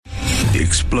The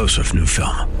explosive new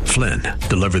film, Flynn,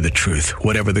 deliver the truth,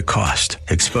 whatever the cost,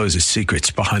 exposes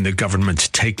secrets behind the government's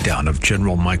takedown of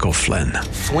General Michael Flynn.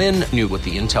 Flynn knew what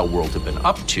the intel world had been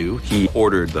up to. He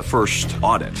ordered the first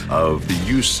audit of the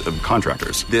use of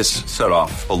contractors. This set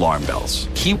off alarm bells.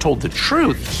 He told the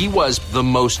truth. He was the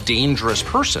most dangerous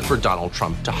person for Donald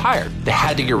Trump to hire. They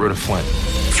had to get rid of Flynn.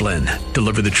 Flynn,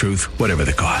 deliver the truth, whatever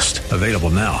the cost. Available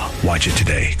now. Watch it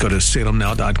today. Go to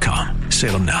salemnow.com.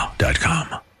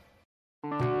 salemnow.com.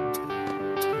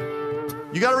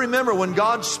 You got to remember, when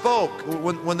God spoke,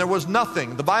 when there was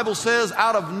nothing, the Bible says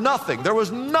out of nothing, there was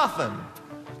nothing,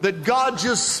 that God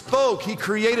just spoke. He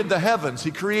created the heavens.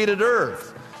 He created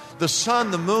earth, the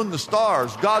sun, the moon, the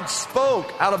stars. God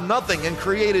spoke out of nothing and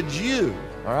created you,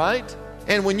 all right?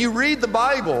 And when you read the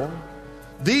Bible,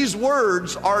 these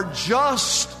words are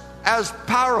just as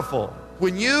powerful.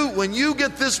 When you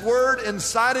get this word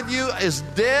inside of you, as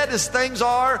dead as things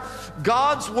are,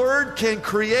 God's word can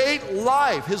create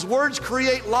life. His words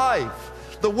create life.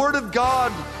 The word of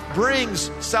God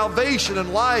brings salvation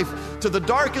and life to the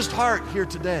darkest heart here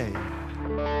today.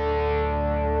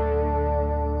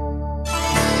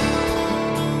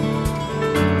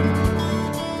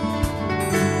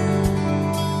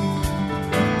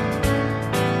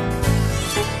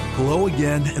 Hello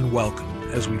again and welcome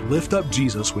as we lift up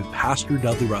Jesus with Pastor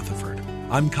Dudley Rutherford.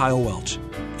 I'm Kyle Welch.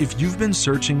 If you've been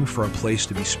searching for a place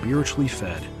to be spiritually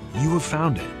fed, you have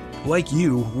found it. Like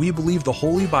you, we believe the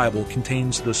Holy Bible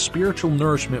contains the spiritual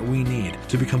nourishment we need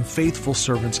to become faithful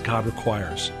servants God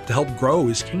requires to help grow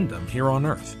His kingdom here on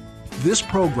earth. This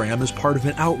program is part of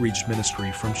an outreach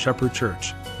ministry from Shepherd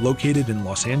Church, located in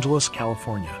Los Angeles,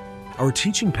 California. Our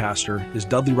teaching pastor is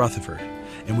Dudley Rutherford,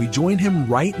 and we join him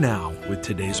right now with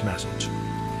today's message.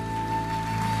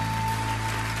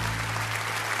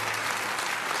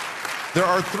 There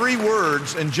are three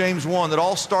words in James 1 that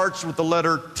all starts with the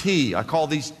letter T. I call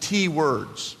these T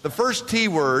words. The first T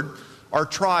word are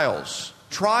trials.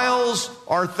 Trials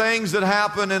are things that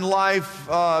happen in life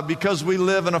because we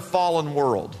live in a fallen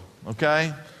world,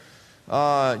 okay?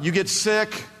 You get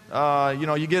sick,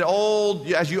 you get old.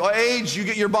 As you age,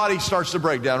 your body starts to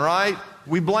break down, right?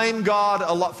 We blame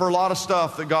God for a lot of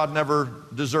stuff that God never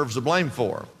deserves the blame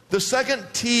for. The second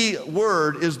T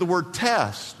word is the word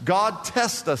test. God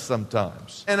tests us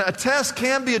sometimes. And a test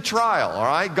can be a trial, all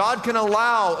right? God can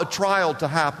allow a trial to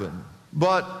happen.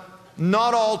 But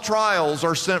not all trials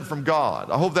are sent from God.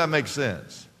 I hope that makes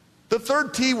sense. The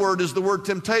third T word is the word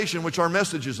temptation, which our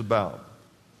message is about.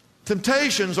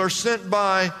 Temptations are sent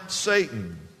by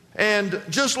Satan. And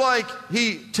just like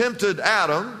he tempted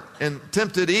Adam and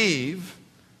tempted Eve,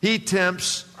 he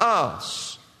tempts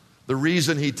us. The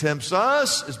reason he tempts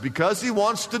us is because he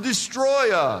wants to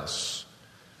destroy us.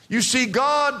 You see,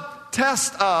 God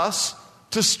tests us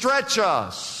to stretch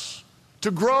us,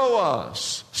 to grow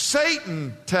us.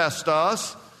 Satan tests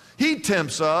us. He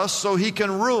tempts us so he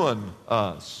can ruin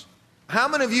us. How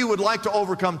many of you would like to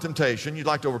overcome temptation? You'd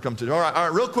like to overcome temptation. All right,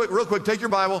 real quick, take your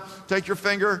Bible, take your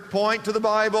finger, point to the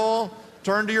Bible,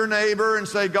 turn to your neighbor and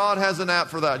say, God has an app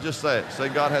for that. Just say it. Say,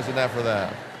 God has an app for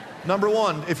that. Number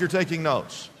one, if you're taking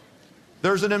notes,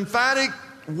 there's an emphatic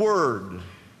word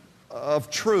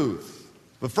of truth.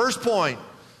 The first point,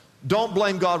 don't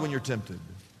blame God when you're tempted.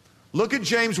 Look at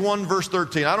James 1 verse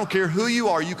 13. I don't care who you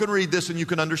are, you can read this and you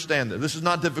can understand it. This is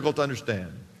not difficult to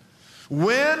understand.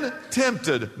 When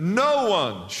tempted, no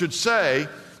one should say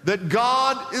that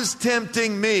God is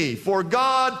tempting me. For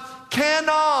God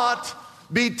cannot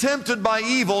be tempted by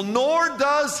evil, nor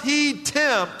does He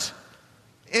tempt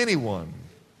anyone.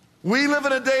 We live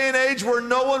in a day and age where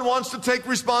no one wants to take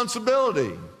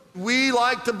responsibility. We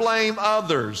like to blame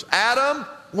others. Adam,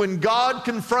 when God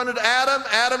confronted Adam,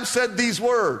 Adam said these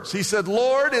words. He said,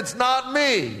 Lord, it's not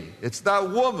me. It's that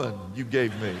woman you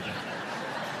gave me.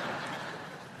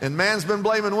 And man's been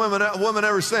blaming women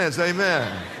ever since.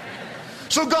 Amen.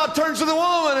 So God turns to the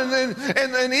woman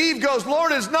and Eve goes,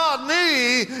 Lord, it's not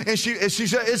me. And she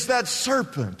said, it's that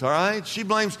serpent, all right? She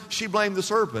blamed the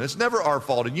serpent. It's never our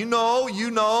fault. And you know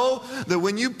that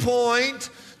when you point,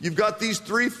 you've got these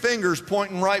three fingers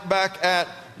pointing right back at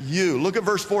you. Look at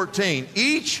verse 14.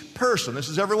 Each person, this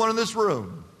is everyone in this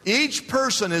room, each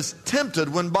person is tempted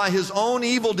when by his own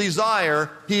evil desire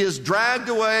he is dragged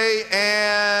away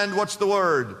and, what's the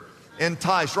word?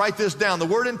 Enticed. Write this down. The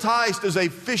word enticed is a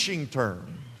fishing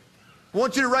term. I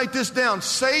want you to write this down.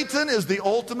 Satan is the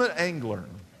ultimate angler.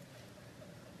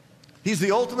 He's the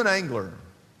ultimate angler.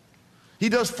 He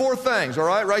does four things, all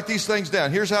right? Write these things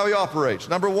down. Here's how he operates.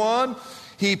 Number one,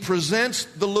 he presents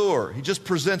the lure. He just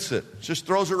presents it. Just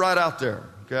throws it right out there,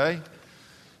 okay?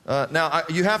 Now,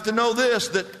 you have to know this,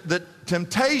 that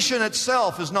temptation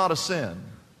itself is not a sin.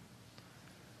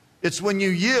 It's when you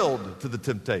yield to the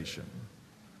temptation.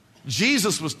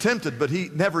 Jesus was tempted, but he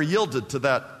never yielded to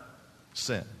that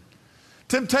sin.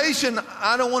 Temptation,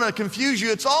 I don't want to confuse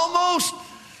you, it's almost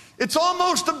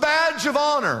a badge of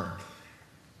honor.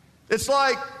 It's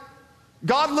like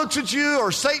God looks at you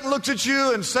or Satan looks at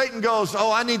you and Satan goes,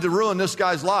 oh, I need to ruin this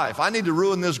guy's life. I need to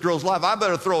ruin this girl's life. I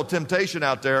better throw a temptation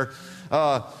out there.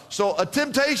 So a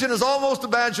temptation is almost a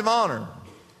badge of honor.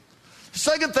 The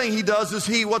second thing he does is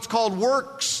he what's called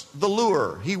works the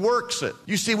lure. He works it.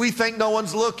 You see, we think no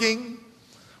one's looking.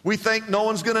 We think no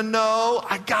one's going to know.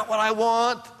 I got what I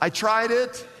want. I tried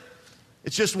it.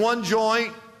 It's just one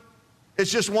joint.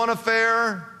 It's just one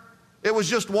affair. It was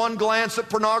just one glance at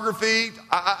pornography.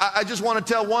 I just want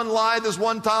to tell one lie this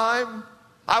one time.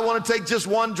 I want to take just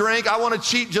one drink. I want to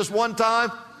cheat just one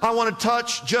time. I want to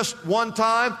touch just one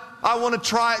time. I want to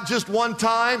try it just one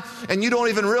time. And you don't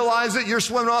even realize it. You're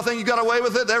swimming off and you got away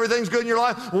with it. Everything's good in your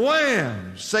life.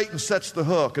 Wham! Satan sets the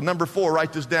hook. And number 4,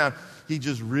 write this down. He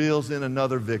just reels in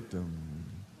another victim.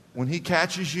 When he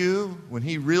catches you, when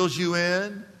he reels you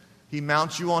in, he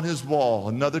mounts you on his wall,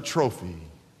 another trophy.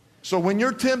 So when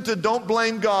you're tempted, don't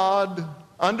blame God.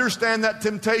 Understand that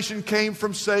temptation came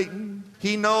from Satan.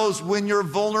 He knows when you're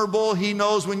vulnerable. He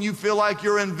knows when you feel like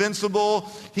you're invincible.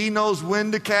 He knows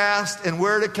when to cast and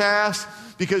where to cast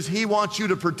because he wants you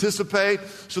to participate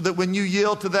so that when you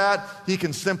yield to that, he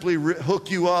can simply hook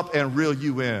you up and reel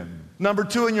you in. Number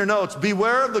 2 in your notes,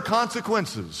 beware of the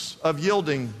consequences of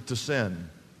yielding to sin.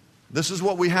 This is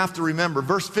what we have to remember.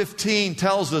 Verse 15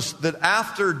 tells us that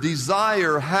after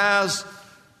desire has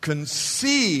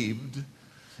conceived,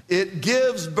 it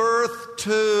gives birth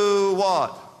to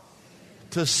what?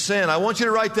 To sin. I want you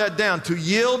to write that down. To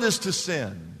yield is to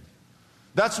sin.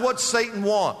 That's what Satan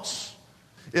wants.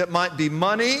 It might be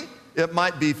money. It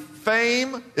might be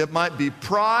fame. It might be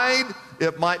pride.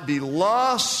 It might be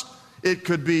lust. It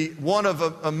could be one of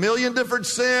a million different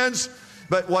sins.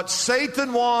 But what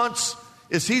Satan wants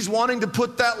is he's wanting to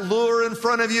put that lure in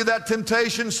front of you, that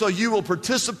temptation, so you will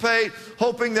participate,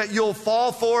 hoping that you'll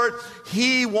fall for it.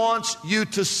 He wants you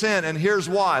to sin, and here's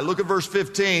why. Look at verse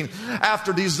 15.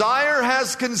 After desire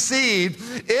has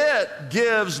conceived, it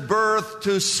gives birth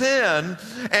to sin,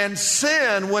 and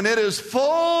sin, when it is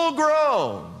full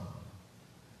grown,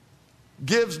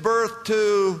 gives birth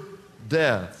to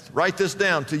death. Write this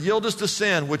down. To yield is to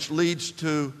sin, which leads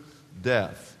to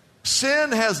death.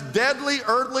 Sin has deadly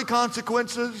earthly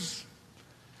consequences,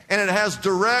 and it has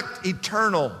direct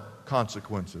eternal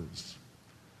consequences.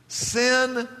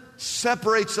 Sin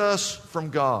separates us from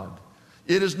God.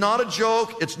 It is not a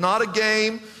joke. It's not a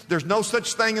game. There's no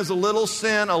such thing as a little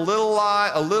sin, a little lie,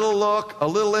 a little look, a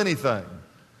little anything.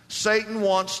 Satan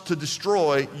wants to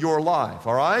destroy your life,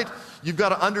 all right? You've got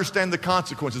to understand the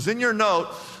consequences. In your note,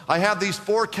 I have these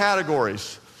 4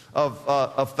 categories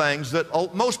of things that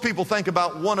most people think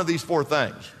about one of these 4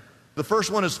 things. The first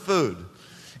one is food.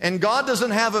 And God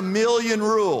doesn't have a million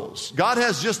rules. God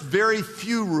has just very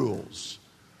few rules.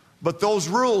 But those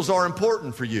rules are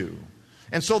important for you.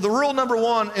 And so the rule number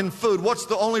 1 in food, what's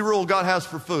the only rule God has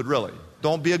for food, really?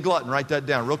 Don't be a glutton. Write that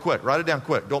down real quick. Write it down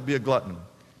quick. Don't be a glutton.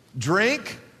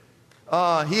 Drink,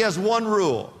 he has 1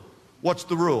 rule. What's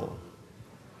the rule?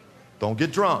 Don't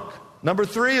get drunk. Number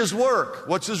 3 is work.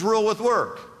 What's his rule with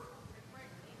work?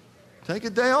 Take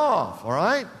a day off, all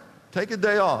right? Take a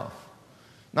day off.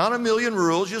 Not a million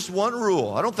rules, just 1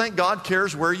 rule. I don't think God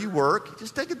cares where you work.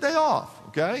 Just take a day off,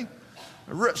 okay?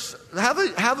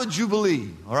 Have a jubilee,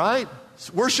 all right?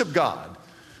 Worship God.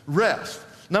 Rest.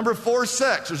 Number 4,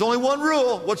 sex. There's only 1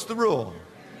 rule. What's the rule?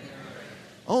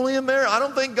 Only in marriage. I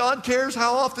don't think God cares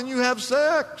how often you have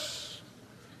sex.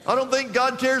 I don't think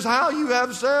God cares how you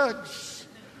have sex.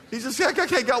 He's just like,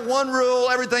 okay, got 1 rule,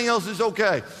 everything else is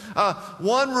okay.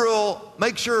 1 rule,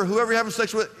 make sure whoever you're having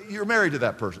sex with, you're married to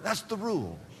that person. That's the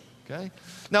rule, okay?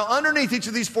 Now, underneath each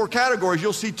of these 4 categories,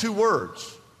 you'll see 2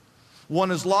 words.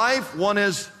 1 is life, 1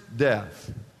 is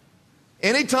death.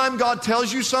 Anytime God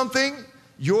tells you something,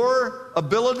 your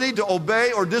ability to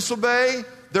obey or disobey,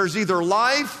 there's either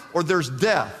life or there's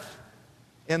death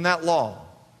in that law,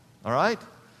 all right?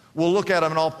 We'll look at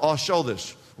them and I'll show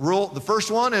this. The first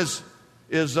one is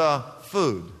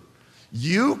food.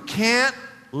 You can't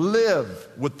live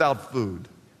without food.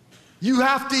 You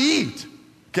have to eat,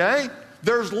 okay?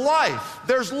 There's life.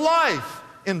 There's life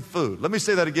in food. Let me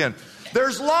say that again.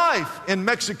 There's life in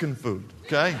Mexican food,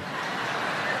 okay?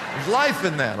 There's life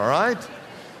in that, all right?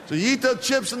 So you eat the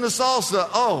chips and the salsa,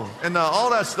 and all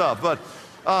that stuff. But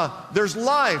there's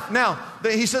life. Now,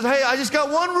 he says, hey, I just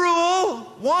got 1 rule.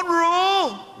 1 rule.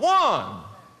 1.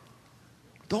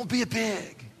 Don't be a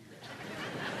pig.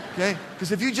 Okay?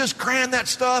 Because if you just cram that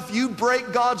stuff, you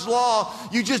break God's law,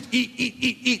 you just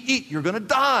eat, you're going to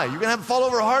die. You're going to have to fall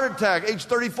over a heart attack age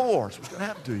 34. That's what's going to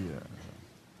happen to you.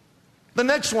 The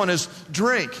next one is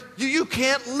drink. You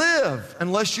can't live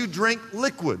unless you drink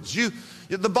liquids.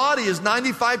 The body is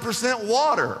 95%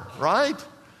 water, right?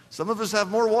 Some of us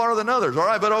have more water than others, all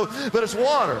right? But it's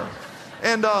water.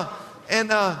 And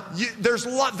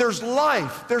there's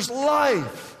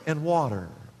life in water.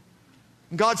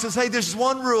 And God says, hey, there's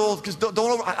one rule, because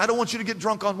I don't want you to get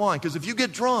drunk on wine, because if you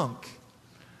get drunk,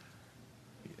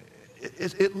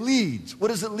 it leads. What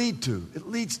does it lead to? It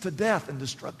leads to death and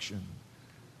destruction.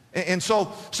 And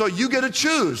so you get to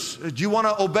choose. Do you want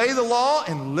to obey the law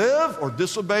and live, or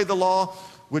disobey the law,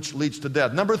 which leads to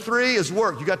death? Number 3 is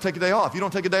work. You got to take a day off. You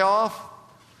don't take a day off,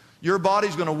 your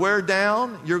body's going to wear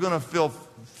down. You're going to feel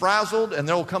frazzled, and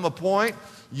there will come a point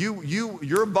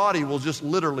your body will just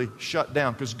literally shut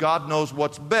down, because God knows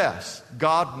what's best.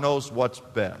 God knows what's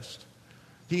best.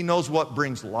 He knows what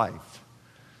brings life.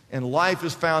 And life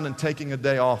is found in taking a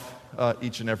day off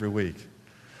each and every week.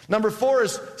 Number 4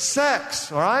 is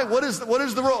sex, all right? What is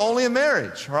the rule? Only in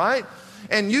marriage, all right?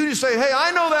 And you just say, hey,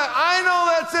 I know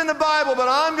that's in the Bible, but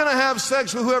I'm going to have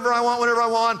sex with whoever I want, whenever I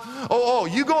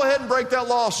want. You go ahead and break that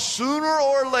law. Sooner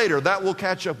or later, that will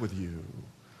catch up with you.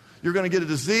 You're going to get a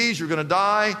disease. You're going to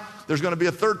die. There's going to be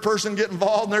a third person get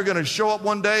involved, and they're going to show up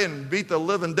one day and beat the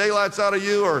living daylights out of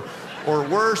you, or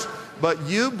worse. But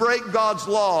you break God's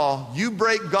law.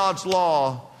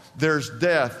 There's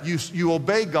death. You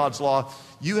obey God's law.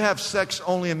 You have sex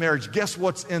only in marriage. Guess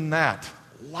what's in that?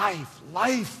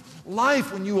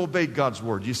 Life when you obey God's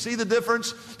word. You see the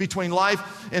difference between life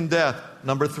and death?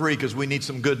 Number 3, because we need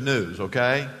some good news,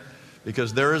 okay?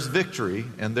 Because there is victory,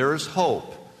 and there is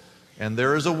hope, and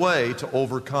there is a way to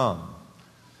overcome.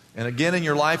 And again, in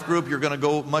your life group, you're going to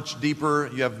go much deeper.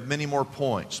 You have many more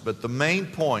points. But the main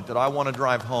point that I want to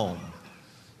drive home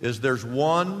is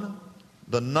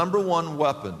the number one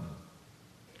weapon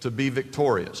to be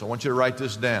victorious. I want you to write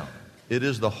this down. It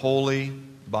is the Holy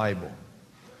Bible.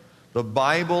 The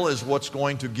Bible is what's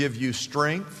going to give you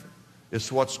strength.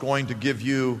 It's what's going to give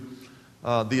you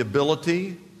the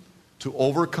ability to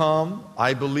overcome,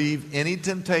 I believe, any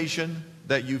temptation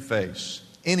that you face.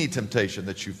 Any temptation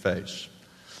that you face.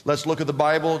 Let's look at the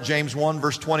Bible, James 1,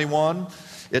 verse 21.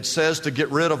 It says to get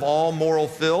rid of all moral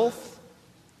filth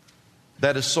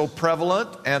that is so prevalent,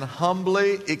 and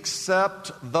humbly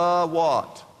accept the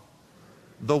what?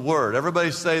 The Word.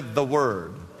 Everybody say the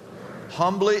Word.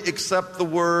 Humbly accept the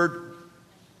Word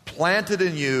planted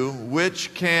in you,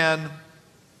 which can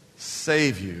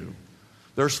save you.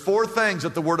 There's 4 things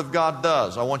that the Word of God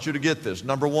does. I want you to get this.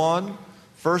 Number 1,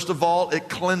 first of all, it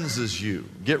cleanses you.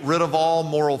 Get rid of all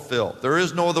moral filth. There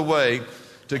is no other way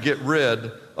to get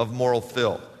rid of moral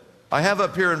filth. I have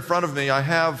up here in front of me, I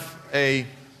have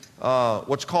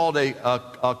what's called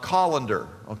a colander,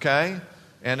 okay?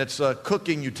 And it's a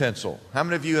cooking utensil. How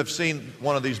many of you have seen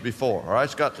one of these before? All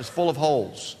right, it's full of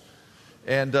holes.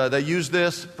 And they use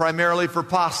this primarily for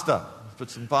pasta. Put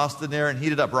some pasta in there and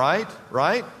heat it up, right?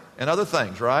 And other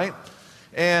things, right?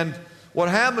 And what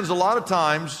happens a lot of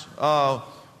times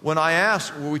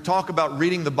when we talk about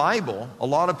reading the Bible, a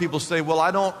lot of people say, well,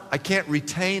 I can't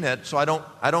retain it, so I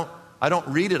don't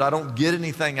read it. I don't get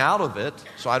anything out of it,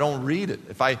 so I don't read it.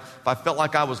 If I felt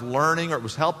like I was learning or it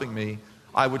was helping me,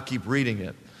 I would keep reading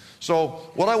it.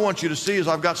 So what I want you to see is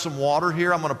I've got some water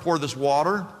here. I'm going to pour this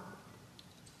water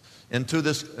into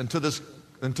this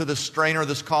strainer,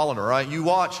 this colander, right? You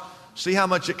watch, see how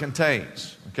much it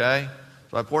contains, okay?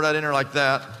 So I pour that in there like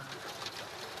that.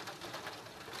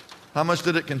 How much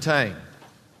did it contain?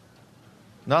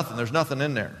 Nothing. There's nothing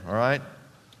in there, all right?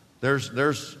 There's let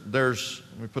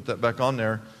me put that back on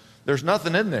there. There's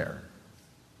nothing in there.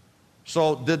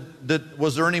 So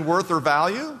was there any worth or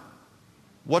value?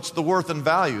 What's the worth and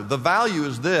value? The value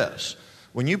is this.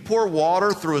 When you pour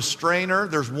water through a strainer,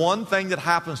 there's one thing that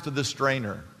happens to this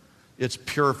strainer. It's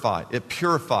purified. It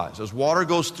purifies. As water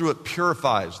goes through, it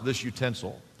purifies this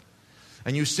utensil.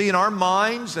 And you see in our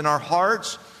minds, in our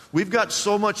hearts, we've got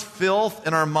so much filth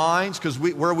in our minds because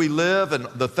where we live and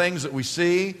the things that we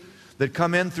see that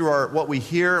come in through what we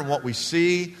hear and what we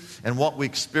see and what we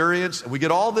experience. And we get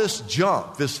all this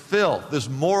junk, this filth, this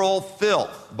moral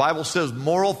filth. The Bible says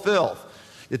moral filth.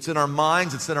 It's in our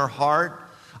minds. It's in our heart.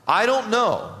 I don't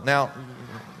know. Now,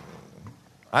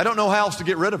 I don't know how else to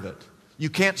get rid of it. You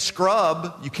can't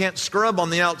scrub on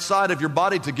the outside of your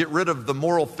body to get rid of the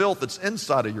moral filth that's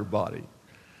inside of your body.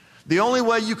 The only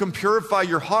way you can purify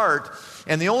your heart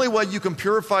and the only way you can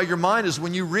purify your mind is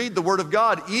when you read the Word of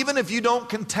God. Even if you don't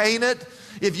contain it,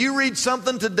 if you read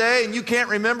something today and you can't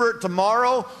remember it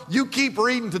tomorrow, you keep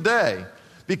reading today.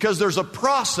 Because there's a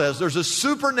process, there's a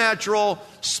supernatural,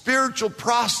 spiritual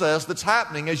process that's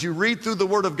happening as you read through the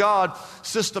Word of God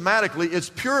systematically. It's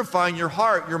purifying your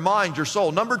heart, your mind, your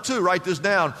soul. Number 2, write this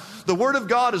down. The Word of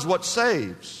God is what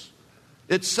saves.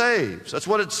 It saves. That's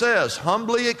what it says.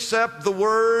 Humbly accept the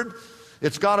Word.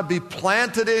 It's got to be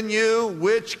planted in you,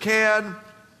 which can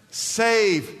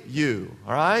save you.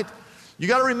 All right? You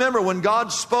got to remember when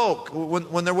God spoke,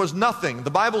 when there was nothing.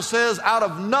 The Bible says out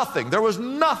of nothing, there was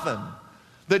nothing.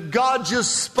 That God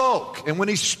just spoke. And when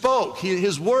He spoke,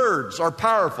 His words are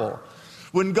powerful.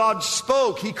 When God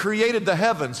spoke, He created the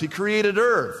heavens. He created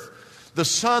earth, the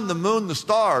sun, the moon, the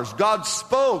stars. God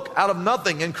spoke out of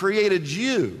nothing and created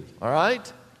you. All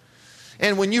right?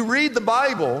 And when you read the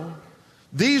Bible,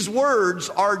 these words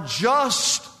are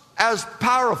just as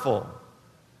powerful.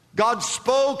 God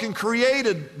spoke and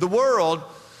created the world.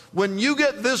 When you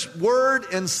get this word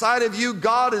inside of you,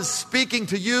 God is speaking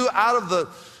to you out of the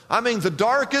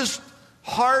darkest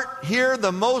heart here,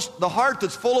 the heart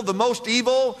that's full of the most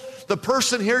evil, the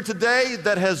person here today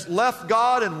that has left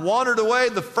God and wandered away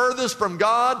the furthest from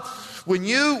God. When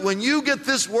you get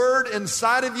this word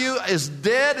inside of you, as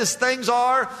dead as things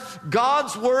are,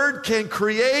 God's word can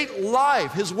create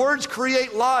life. His words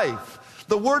create life.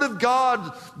 The Word of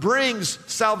God brings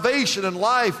salvation and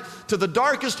life to the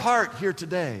darkest heart here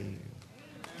today.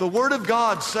 The Word of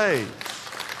God saves.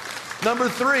 Number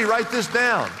 3, write this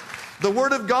down. The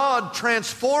Word of God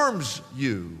transforms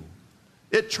you.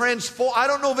 I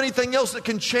don't know of anything else that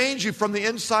can change you from the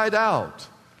inside out.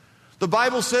 The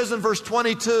Bible says in verse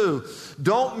 22,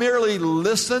 don't merely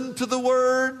listen to the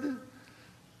Word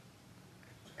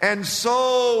and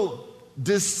so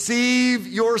deceive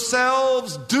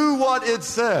yourselves. Do what it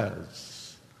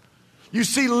says. You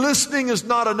see, listening is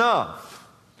not enough.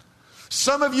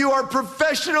 Some of you are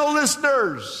professional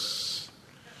listeners.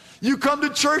 You come to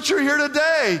church, you're here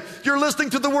today. You're listening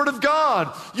to the Word of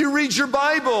God. You read your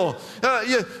Bible.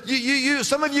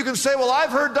 Some of you can say, well,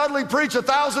 I've heard Dudley preach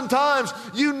 1,000 times.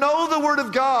 You know the Word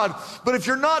of God. But if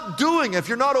you're not doing it, if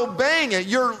you're not obeying it,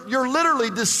 you're literally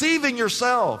deceiving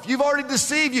yourself. You've already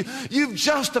deceived you. You've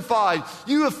justified.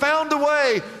 You have found a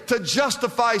way to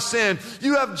justify sin.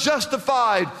 You have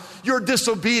justified your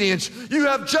disobedience. You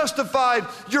have justified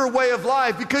your way of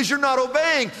life because you're not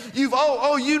obeying. You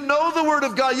know the Word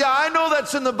of God. Yeah, I know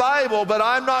that's in the Bible, but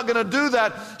I'm not going to do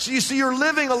that. So you see, you're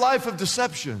living a life of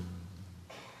deception.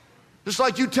 Just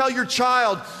like you tell your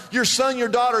child, your son, your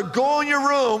daughter, go in your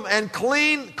room and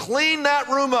clean that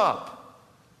room up.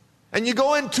 And you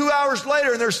go in 2 hours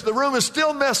later and the room is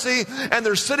still messy and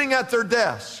they're sitting at their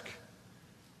desk.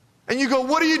 And you go,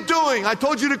 what are you doing? I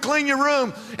told you to clean your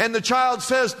room. And the child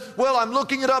says, well, I'm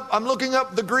looking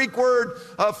up the Greek word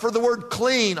for the word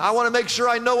clean. I want to make sure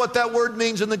I know what that word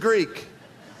means in the Greek.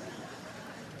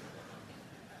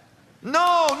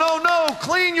 No.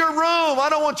 Clean your room. I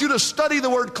don't want you to study the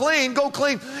word clean. Go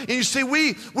clean. And you see,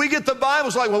 we get the Bible.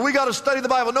 It's like, well, we got to study the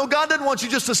Bible. No, God didn't want you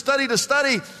just to study.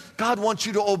 God wants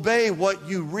you to obey what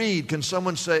you read. Can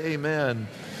someone say amen?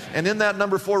 And in that,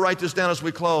 number 4, write this down as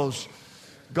we close.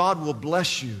 God will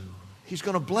bless you. He's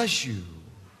going to bless you.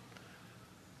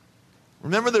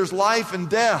 Remember, there's life and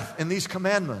death in these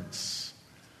commandments.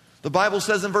 The Bible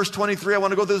says in verse 23, I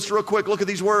want to go through this real quick. Look at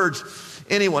these words.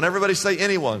 Anyone, everybody say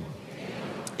anyone.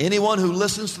 Anyone who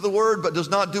listens to the word but does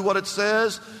not do what it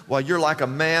says, well, you're like a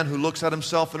man who looks at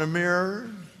himself in a mirror.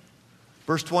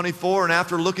 Verse 24, and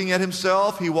after looking at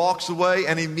himself, he walks away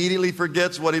and immediately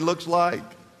forgets what he looks like.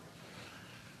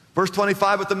 Verse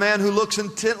 25, but the man who looks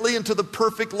intently into the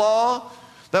perfect law,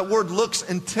 that word looks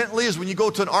intently is when you go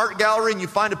to an art gallery and you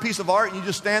find a piece of art and you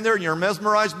just stand there and you're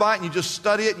mesmerized by it and you just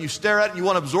study it and you stare at it and you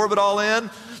want to absorb it all in.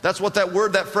 That's what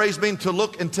that phrase means, to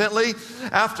look intently.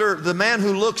 After the man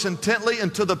who looks intently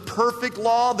into the perfect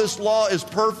law, this law is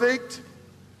perfect,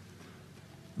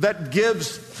 that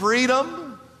gives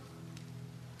freedom.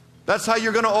 That's how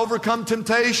you're going to overcome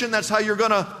temptation. That's how you're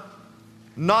going to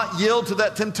not yield to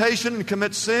that temptation and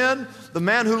commit sin. The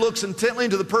man who looks intently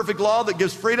into the perfect law that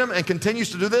gives freedom and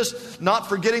continues to do this, not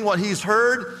forgetting what he's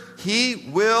heard, he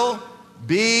will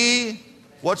be,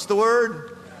 what's the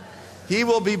word? He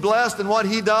will be blessed in what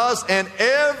he does. And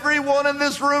everyone in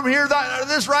this room here,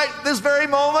 this very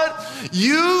moment,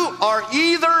 you are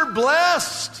either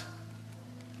blessed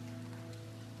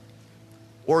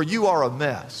or you are a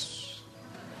mess.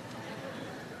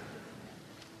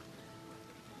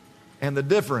 And the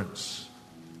difference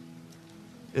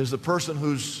is the person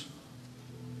who's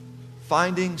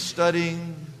finding,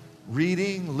 studying,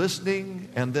 reading, listening,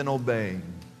 and then obeying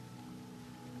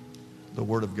the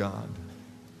Word of God.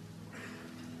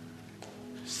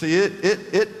 See,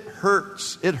 it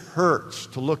hurts. It hurts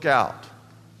to look out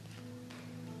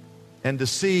and to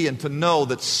see and to know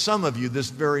that some of you this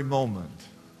very moment,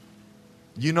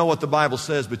 you know what the Bible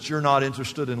says, but you're not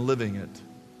interested in living it.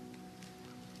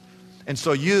 And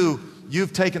so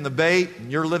you've taken the bait and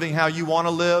you're living how you want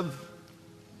to live.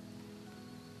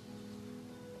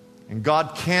 And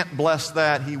God can't bless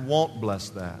that. He won't bless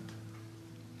that.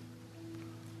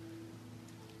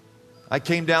 I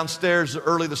came downstairs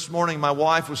early this morning. My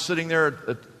wife was sitting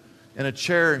there in a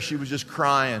chair and she was just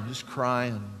crying.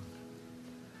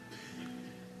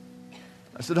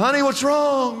 I said, honey, what's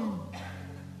wrong?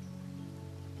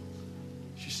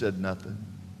 She said, nothing.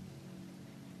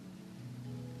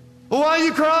 Well, why are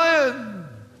you crying?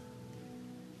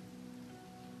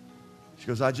 She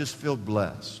goes, I just feel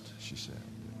blessed, she said.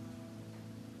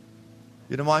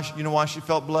 You know why she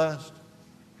felt blessed?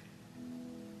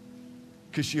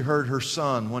 Because she heard her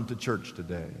son went to church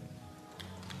today.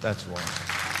 That's why.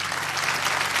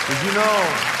 Because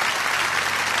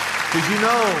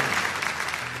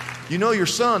you know your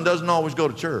son doesn't always go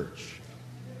to church.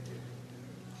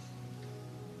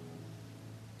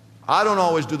 I don't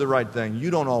always do the right thing.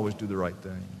 You don't always do the right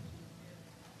thing.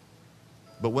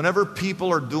 But whenever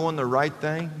people are doing the right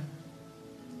thing,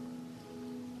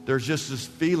 there's just this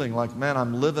feeling like, man,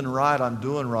 I'm living right, I'm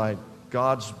doing right.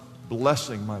 God's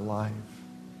blessing my life.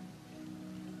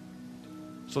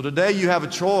 So today you have a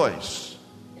choice.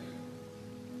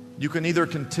 You can either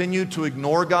continue to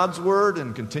ignore God's word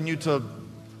and continue to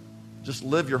just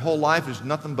live your whole life as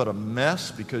nothing but a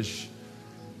mess because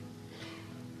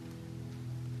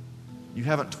you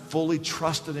haven't fully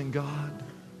trusted in God.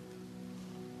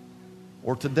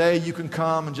 Or today you can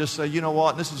come and just say, you know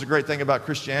what, this is a great thing about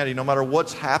Christianity. No matter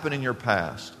what's happened in your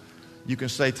past, you can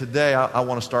say, today I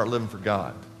want to start living for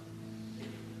God.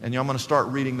 And I'm going to start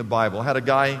reading the Bible. I had a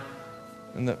guy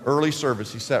in the early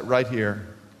service, he sat right here.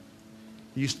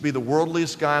 He used to be the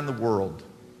worldliest guy in the world.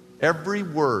 Every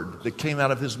word that came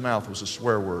out of his mouth was a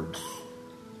swear word.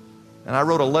 And I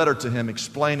wrote a letter to him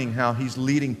explaining how he's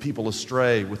leading people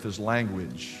astray with his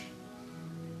language.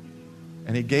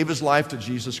 And he gave his life to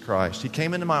Jesus Christ. He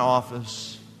came into my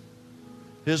office.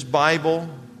 His Bible,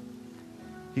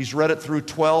 he's read it through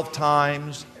 12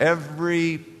 times.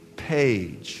 Every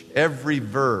page, every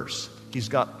verse, he's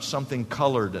got something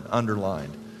colored and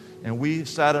underlined. And we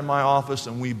sat in my office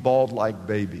and we bawled like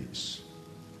babies.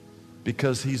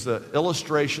 Because he's the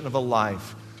illustration of a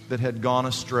life that had gone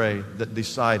astray, that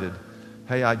decided,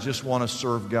 hey, I just want to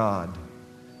serve God.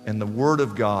 And the Word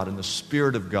of God and the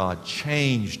Spirit of God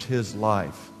changed his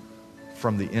life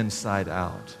from the inside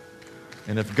out.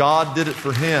 And if God did it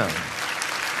for him,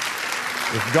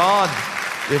 if God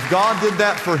did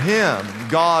that for him,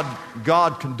 God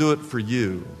can do it for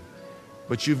you.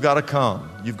 But you've got to come.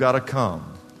 You've got to come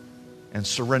and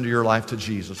surrender your life to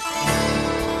Jesus.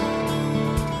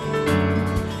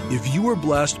 If you were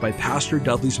blessed by Pastor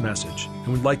Dudley's message and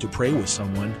would like to pray with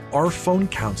someone, our phone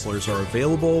counselors are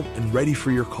available and ready for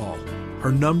your call.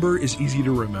 Our number is easy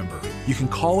to remember. You can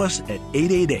call us at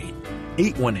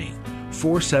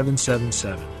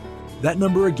 888-818-4777. That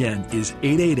number again is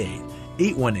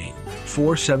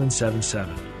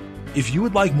 888-818-4777. If you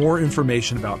would like more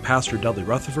information about Pastor Dudley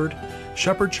Rutherford,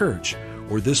 Shepherd Church,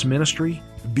 or this ministry,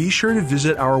 be sure to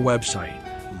visit our website,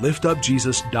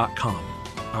 liftupjesus.com.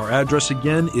 Our address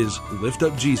again is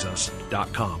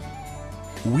liftupjesus.com.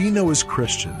 We know as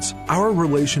Christians, our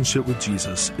relationship with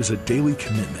Jesus is a daily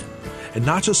commitment and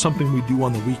not just something we do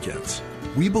on the weekends.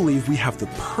 We believe we have the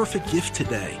perfect gift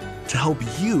today to help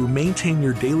you maintain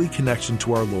your daily connection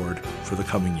to our Lord for the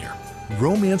coming year.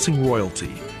 Romancing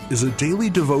Royalty is a daily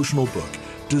devotional book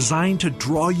designed to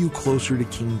draw you closer to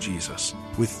King Jesus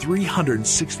with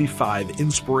 365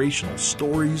 inspirational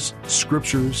stories,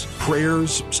 scriptures,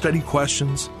 prayers, study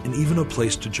questions, and even a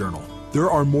place to journal.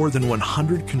 There are more than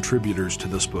 100 contributors to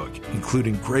this book,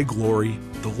 including Greg Laurie,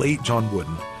 the late John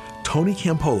Wooden, Tony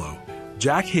Campolo,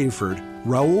 Jack Hayford,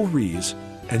 Raul Rees,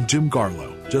 and Jim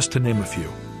Garlow, just to name a few.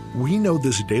 We know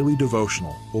this daily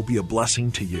devotional will be a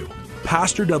blessing to you.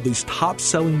 Pastor Dudley's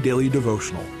top-selling daily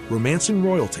devotional, Romancing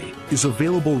Royalty, is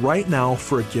available right now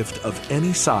for a gift of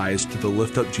any size to the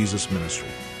Lift Up Jesus ministry.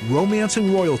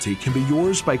 Romancing Royalty can be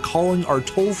yours by calling our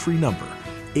toll-free number,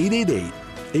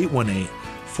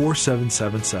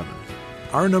 888-818-4777.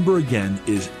 Our number again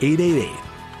is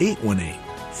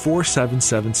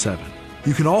 888-818-4777.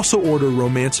 You can also order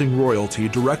Romancing Royalty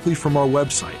directly from our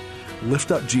website,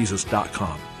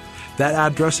 liftupjesus.com. That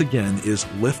address again is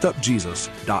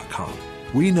liftupjesus.com.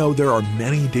 We know there are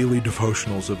many daily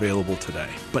devotionals available today,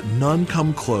 but none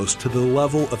come close to the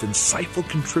level of insightful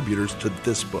contributors to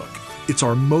this book. It's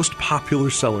our most popular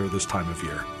seller this time of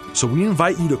year. So we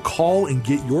invite you to call and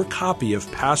get your copy of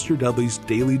Pastor Dudley's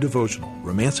daily devotional,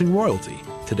 Romancing Royalty,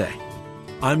 today.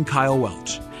 I'm Kyle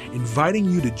Welch, inviting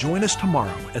you to join us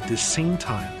tomorrow at this same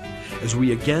time as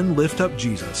we again lift up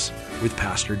Jesus with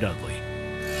Pastor Dudley.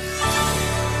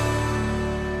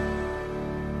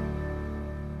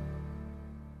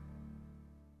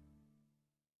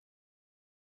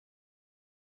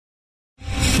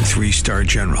 Three-star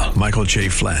General Michael J.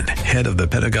 Flynn, head of the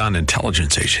Pentagon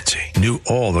Intelligence Agency, knew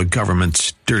all the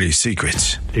government's dirty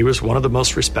secrets. He was one of the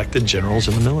most respected generals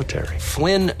in the military.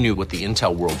 Flynn knew what the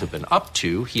intel world had been up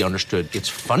to. He understood its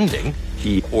funding.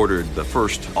 He ordered the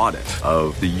first audit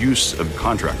of the use of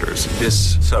contractors.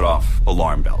 This set off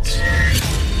alarm bells.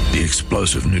 The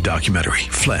explosive new documentary,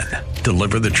 Flynn,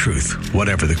 Deliver the Truth,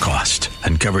 Whatever the Cost,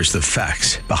 uncovers the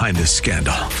facts behind this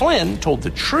scandal. Flynn told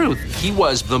the truth. He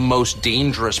was the most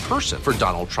dangerous person for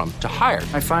Donald Trump to hire.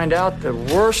 I find out the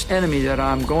worst enemy that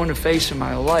I'm going to face in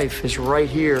my life is right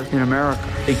here in America.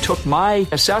 They took my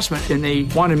assessment and they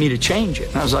wanted me to change it.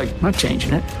 And I was like, I'm not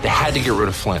changing it. They had to get rid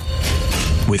of Flynn.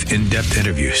 With in-depth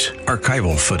interviews,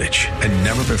 archival footage, and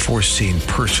never-before-seen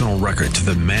personal records of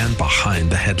the man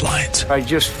behind the headlines. I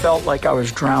just felt like I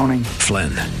was drowning. Flynn,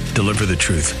 Deliver the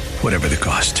Truth, Whatever the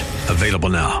Cost. Available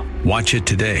now. Watch it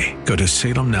today. Go to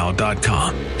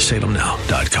salemnow.com.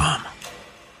 salemnow.com.